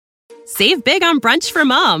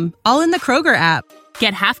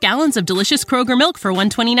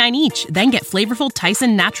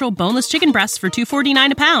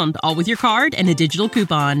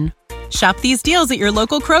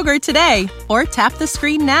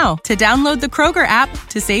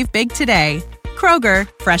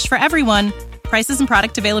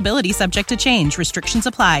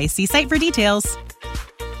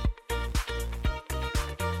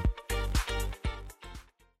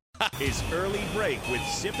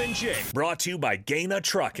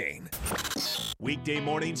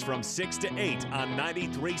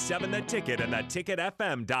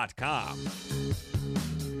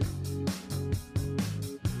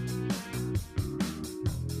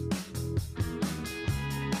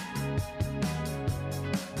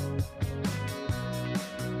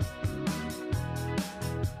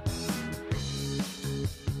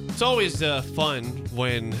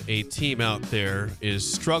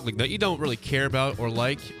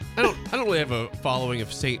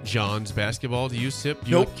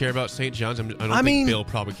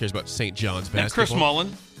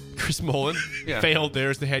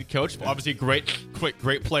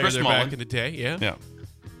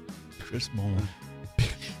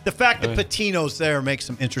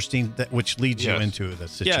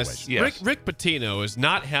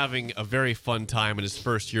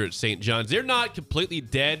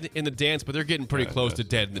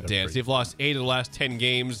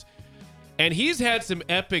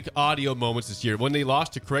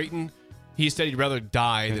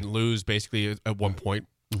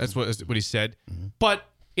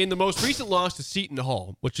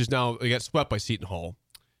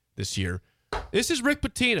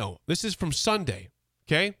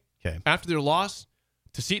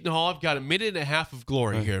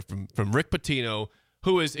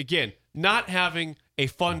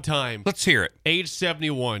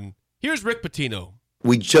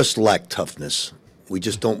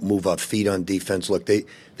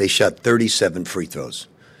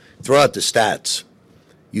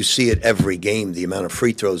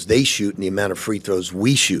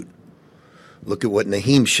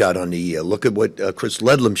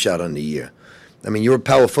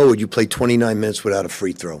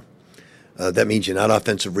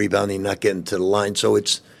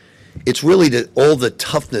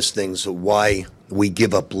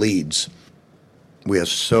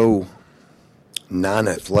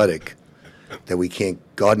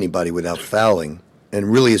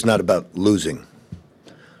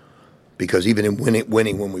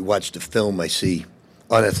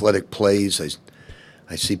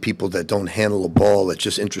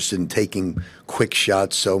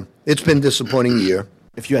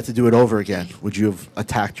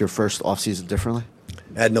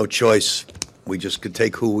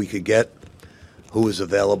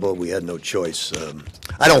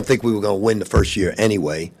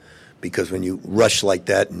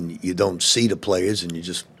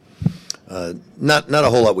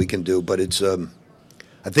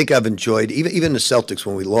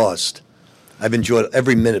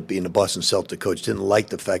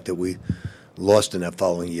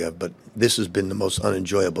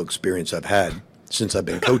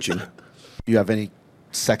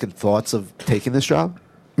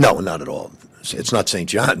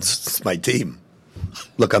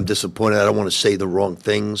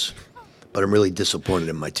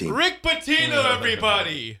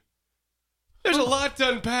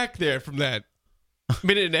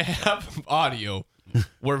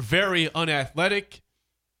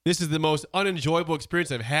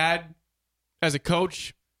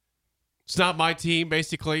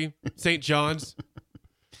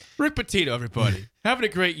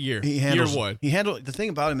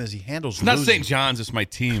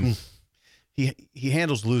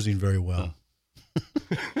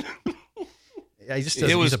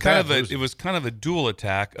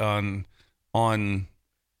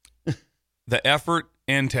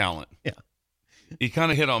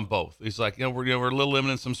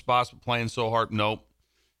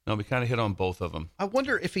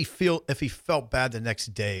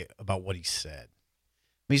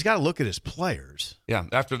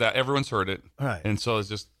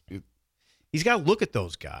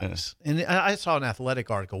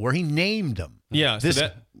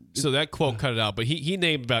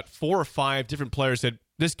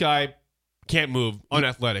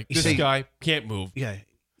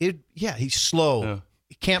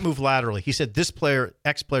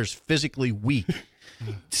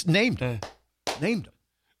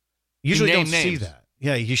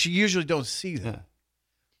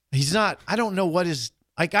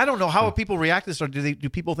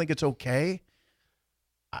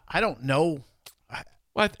I don't know.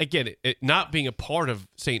 Well, again, not being a part of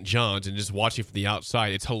St. John's and just watching from the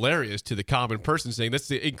outside, it's hilarious to the common person saying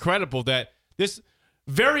that's incredible that this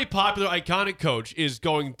very popular, iconic coach is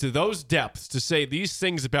going to those depths to say these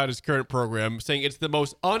things about his current program, saying it's the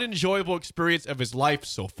most unenjoyable experience of his life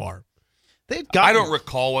so far. I don't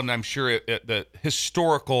recall one. I'm sure the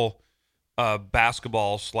historical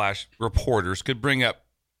basketball / reporters could bring up,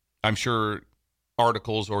 I'm sure,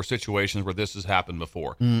 articles or situations where this has happened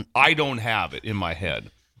before. I don't have it in my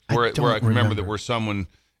head where I remember that where someone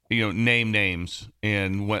named names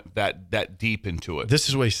and went that deep into it. This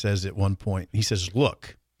is what he says at one point. He says,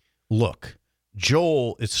 look,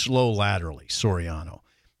 Joel is slow laterally, Soriano.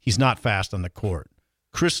 He's not fast on the court.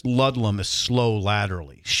 Chris Ludlam is slow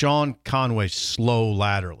laterally. Sean Conway's slow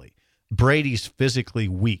laterally. Brady's physically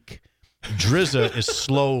weak. Drizza is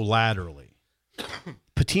slow laterally.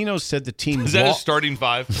 Pitino said the team is that his starting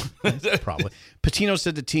five? Probably. Pitino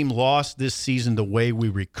said the team lost this season the way we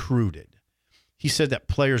recruited. He said that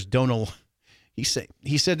players don't. He said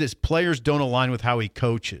that players don't align with how he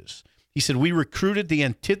coaches. He said we recruited the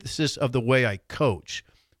antithesis of the way I coach,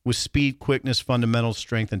 with speed, quickness, fundamentals,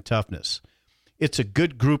 strength, and toughness. It's a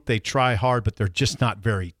good group. They try hard, but they're just not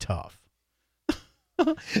very tough.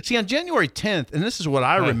 See, on January 10th, and this is what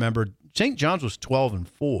I remember, St. John's was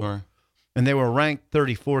 12-4, and they were ranked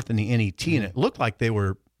 34th in the NET, and it looked like they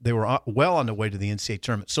were well on the way to the NCAA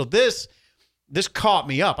tournament. So this caught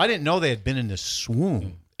me up. I didn't know they had been in this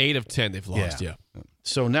swoon. 8 of 10 they've lost, yeah.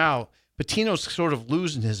 So now Pitino's sort of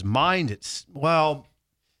losing his mind.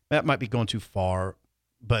 That might be going too far,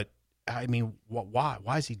 but I mean, why?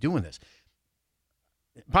 Why is he doing this?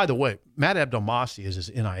 By the way, Matt Abdelmassi is his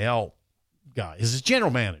NIL guy. Is his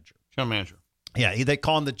general manager. General manager. Yeah, they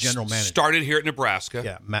call him the general manager. Started here at Nebraska.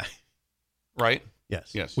 Yeah, Matt. Right?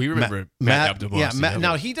 Yes. We remember Matt Abdelmassi. Yeah,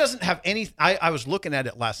 now, he doesn't have any – I was looking at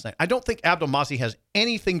it last night. I don't think Abdelmassi has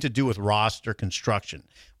anything to do with roster construction,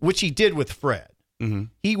 which he did with Fred. Mm-hmm.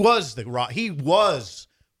 He was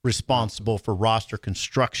responsible for roster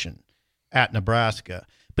construction at Nebraska,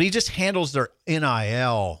 but he just handles their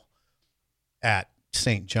NIL at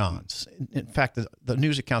St. John's. In fact, the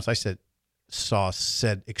news accounts I said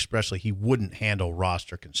expressly he wouldn't handle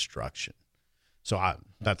roster construction. So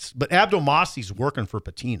but Abdelmassi's working for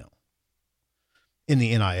Pitino in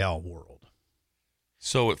the NIL world.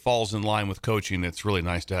 So it falls in line with coaching. It's really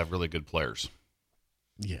nice to have really good players.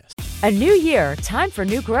 Yes. A new year, time for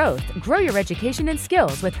new growth. Grow your education and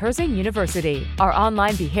skills with Herzing University. Our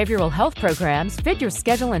online behavioral health programs fit your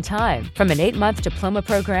schedule and time. From an 8-month diploma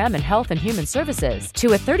program in health and human services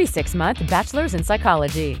to a 36-month bachelor's in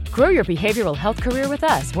psychology. Grow your behavioral health career with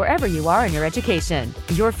us wherever you are in your education.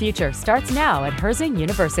 Your future starts now at Herzing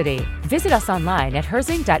University. Visit us online at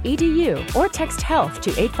herzing.edu or text health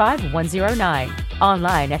to 85109.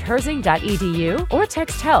 Online at herzing.edu or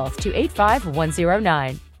text health to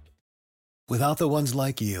 85109. Without the ones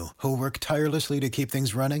like you, who work tirelessly to keep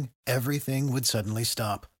things running, everything would suddenly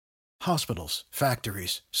stop. Hospitals,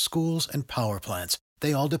 factories, schools, and power plants,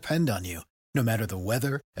 they all depend on you. No matter the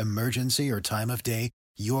weather, emergency, or time of day,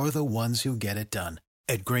 you're the ones who get it done.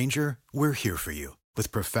 At Grainger, we're here for you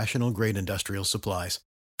with professional-grade industrial supplies.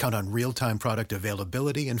 Count on real-time product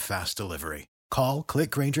availability and fast delivery. Call,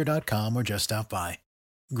 clickgrainger.com, or just stop by.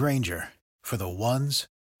 Grainger, for the ones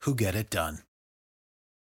who get it done.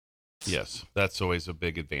 Yes, that's always a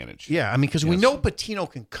big advantage. Yeah, I mean, because we know Pitino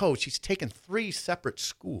can coach. He's taken 3 separate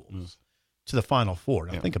schools to the Final Four.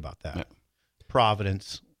 Now, think about that. Yeah.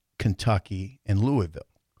 Providence, Kentucky, and Louisville.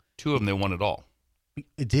 2 of them, they won it all.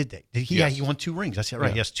 Did they? Yeah, he won 2 rings. That's right.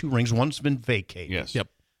 Yeah. He has 2 rings. One's been vacated. Yes. Yep.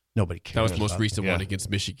 Nobody cares. That was the most recent one against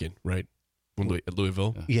Michigan, right? At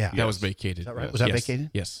Louisville. Yeah. That was vacated. Is that right? Was that vacated?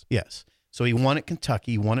 Yes. Yes. So he won at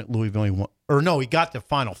Kentucky, he won at Louisville, he got the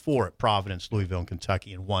Final Four at Providence, Louisville, and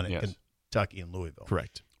Kentucky, and won at Kentucky and Louisville.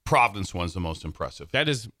 Correct. Providence one's the most impressive. That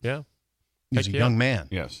is, yeah. He was a young man.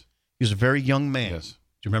 Yes. He was a very young man. Yes.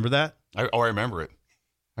 Do you remember that? I remember it.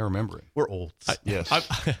 We're old. Yes.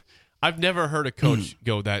 I've never heard a coach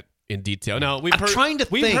go that in detail. Now, we've heard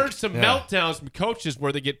some meltdowns from coaches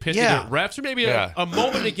where they get pissed at refs, or maybe a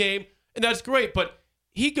moment in a game, and that's great, but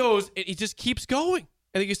he goes and he just keeps going.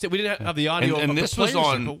 I think you said we didn't have the audio. And this was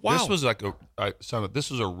wow. This was like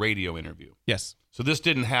this was a radio interview. Yes. So this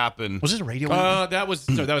didn't happen. Was it a radio interview? That was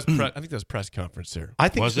I think that was press conference here. I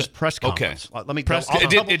think it was press conference. Okay. Let me press.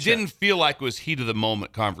 It didn't feel like it was heat of the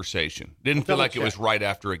moment conversation. It didn't feel like it was right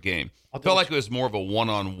after a game. It felt like it was more of a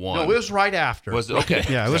one-on-one. No, it was right after. Was it? Okay.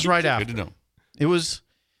 Yeah, it was right after. Good to know. It was.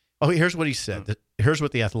 Oh, here's what he said. Here's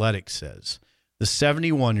what the Athletic says. The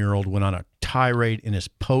 71-year-old went on a tirade in his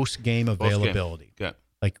post-game availability. Okay.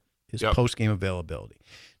 his post-game availability.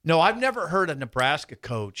 No, I've never heard a Nebraska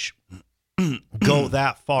coach go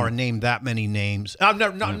that far and name that many names. I've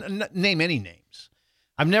never name any names.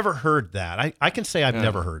 I've never heard that. I can say I've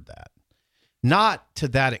never heard that. Not to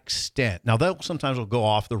that extent. Now, they'll sometimes will go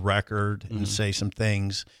off the record and say some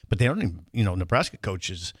things, but they don't even, Nebraska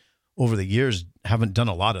coaches over the years haven't done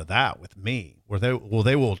a lot of that with me, where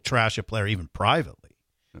they will trash a player even privately,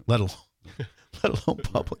 let alone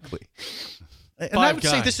publicly. And I would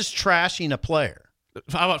say this is trashing a player.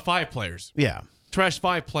 How about 5 players? Yeah. Trash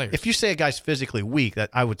 5 players. If you say a guy's physically weak,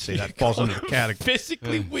 that I would say that falls under the category.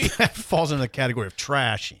 Physically weak. That falls under the category of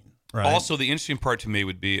trashing. Right? Also, the interesting part to me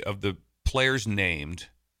would be of the players named,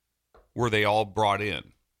 were they all brought in?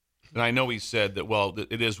 And I know he said that, well,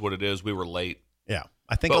 it is what it is. We were late. Yeah.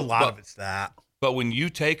 I think a lot of it's that. But when you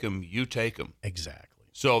take them, you take them. Exactly.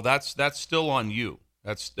 So that's still on you.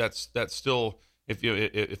 That's still,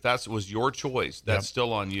 if that was your choice, that's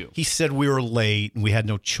still on you. He said we were late and we had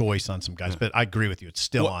no choice on some guys, but I agree with you. It's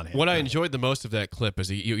still on him. What I enjoyed the most of that clip is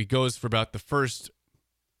he goes for about the first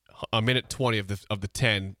a minute 20 of the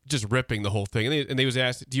 10, just ripping the whole thing. And they was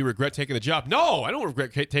asked, "Do you regret taking the job?" No, I don't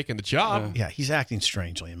regret taking the job. Yeah, he's acting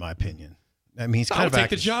strangely, in my opinion. I mean, he's kind of take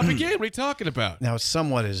the job again. What are you talking about? Now,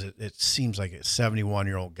 somewhat it seems like a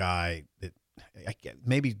 71-year-old guy that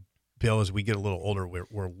maybe Bill, as we get a little older, we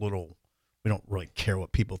don't really care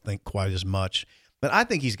what people think quite as much. But I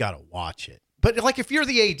think he's got to watch it. But like, if you're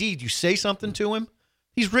the AD, do you say something to him?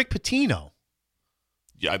 He's Rick Pitino.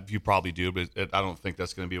 Yeah, you probably do, but I don't think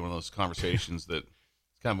that's going to be one of those conversations that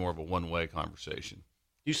it's kind of more of a one-way conversation.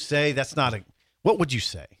 You say that's not a. What would you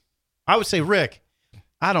say? I would say, Rick,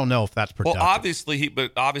 I don't know if that's productive. Well,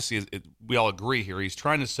 obviously, we all agree here. He's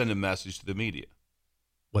trying to send a message to the media.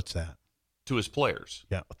 What's that? To his players.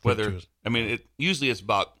 Yeah. Usually it's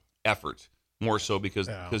about effort more so because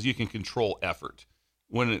you can control effort.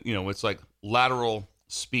 When it's like lateral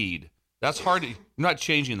speed. That's hard. You're not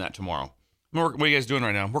changing that tomorrow. What are you guys doing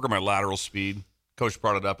right now? I'm working my lateral speed. Coach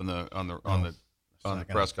brought it up on the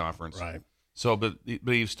press conference. Right. So, but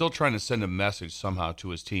he's still trying to send a message somehow to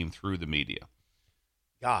his team through the media.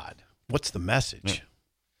 God, what's the message? Yeah.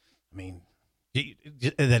 I mean,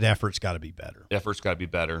 that effort's got to be better. Effort's got to be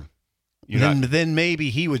better. Then maybe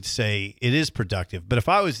he would say it is productive. But if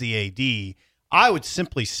I was the AD, I would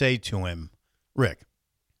simply say to him, Rick,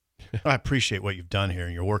 I appreciate what you've done here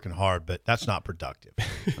and you're working hard, but that's not productive.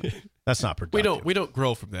 That's not productive. We don't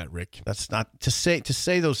grow from that, Rick. That's not to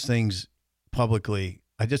say those things publicly.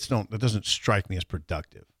 I just don't. It doesn't strike me as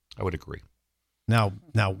productive. I would agree. Now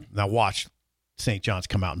watch St. John's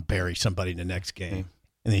come out and bury somebody in the next game,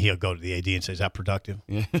 and then he'll go to the AD and say, "Is that productive?"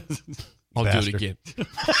 Yeah. I'll do it again.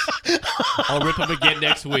 I'll rip him again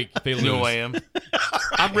next week if they lose. No, I am.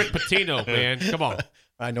 I'm Rick Pitino, man. Come on.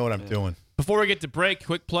 I know what I'm doing. Before we get to break,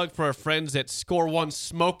 quick plug for our friends at Score One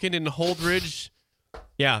Smoking in Holdridge.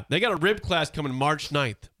 Yeah, they got a rib class coming March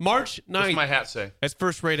 9th. March 9th. What's my hat say? That's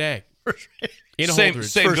First Rate Ag. In Holdridge.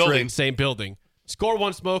 Same building. Same building. Score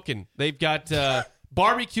One Smoking. They've got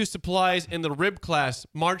barbecue supplies in the rib class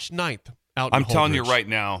March 9th out in I'm telling you Holdridge. right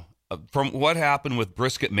now, from what happened with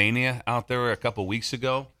Brisket Mania out there a couple weeks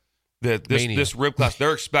ago, that this rib class,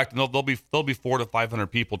 they're expecting there'll be 400 to 500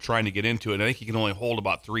 people trying to get into it. And I think you can only hold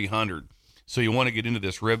about 300. So you want to get into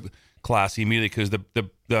this rib class immediately because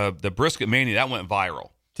the Brisket Mania, that went viral.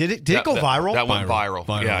 Did it go viral? That went viral.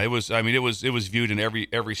 Viral. Yeah, it was. I mean, it was viewed in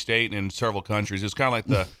every state and in several countries. It's kind of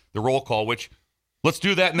like the roll call, which let's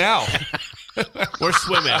do that now. We're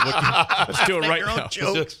swimming. Let's do it right now.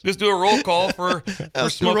 Just do a roll call for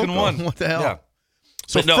smoking one. What the hell? Yeah.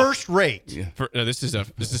 So First Rate. Yeah. This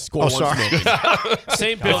is Score One sorry. Smoking.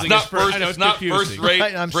 Same building. It's not first rate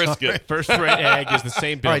Right, I'm brisket. First Rate Ag is the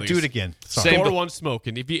same All building. right, do it again. Sorry. Score One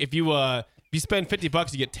Smoking. If you spend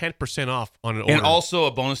 $50, you get 10% off on an order. And also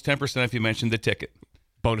a bonus 10% if you mention the ticket.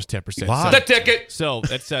 Bonus 10%. Wow. The ticket. So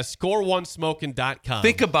that's scoreonesmoking.com.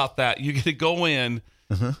 Think about that. You get to go in,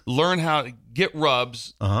 learn how to get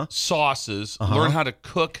rubs, sauces, learn how to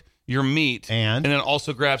cook your meat, and then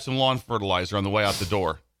also grab some lawn fertilizer on the way out the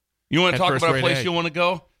door. You want to talk First about a Rate place Ag. you want to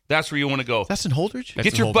go? That's where you want to go. That's in Holdridge? That's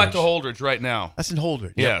Get in your butt Holdridge. to Holdridge right now. That's in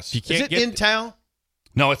Holdridge. Yes. You Is can't it get in town?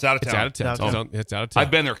 No, it's out of It's town. out of town. It's out of town.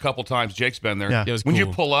 I've been there a couple times. Jake's been there. Yeah. It was When you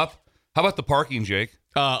cool. pull up, how about the parking, Jake?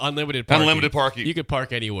 Unlimited parking. Unlimited parking. You could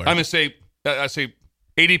park anywhere. I'm going to say, I say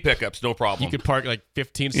 80 pickups, no problem. You could park like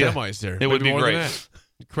 15 Yeah. semis there. It would Maybe be more than great. that.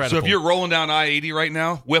 Incredible. So if you're rolling down I-80 right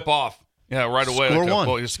now, whip off. Yeah, right away. Score Like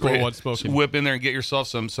one. just Score One Smoking. Whip in there and get yourself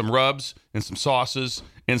some rubs and some sauces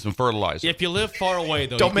and some fertilizer. If you live far away,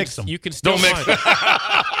 though, Don't you mix can, them. You can still Don't mix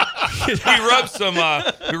find he rubs some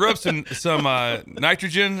some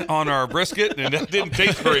nitrogen on our brisket, and that didn't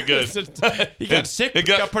taste very good. He got sick. It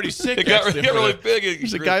got pretty sick. It got really big.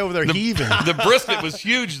 There's a guy over there heaving. The brisket was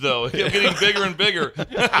huge, though. It kept getting bigger and bigger.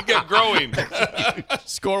 It kept growing.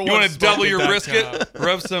 Score you want to double your brisket?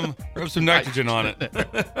 Rub some nitrogen on it.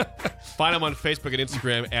 Find them on Facebook and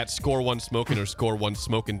Instagram at Score1Smoking or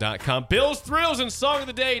Score1Smoking.com. Bills, Thrills, and Song of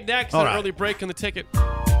the Day next on an early break on the ticket.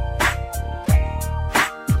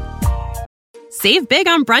 Save big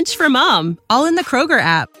on brunch for mom, all in the Kroger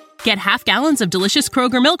app. Get half gallons of delicious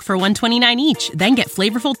Kroger milk for $1.29 each. Then get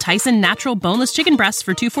flavorful Tyson natural boneless chicken breasts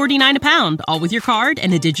for $2.49 a pound, all with your card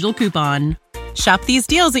and a digital coupon. Shop these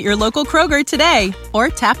deals at your local Kroger today, or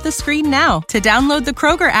tap the screen now to download the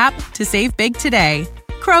Kroger app to save big today.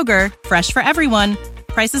 Kroger, fresh for everyone.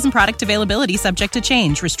 Prices and product availability subject to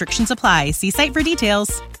change. Restrictions apply. See site for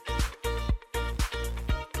details.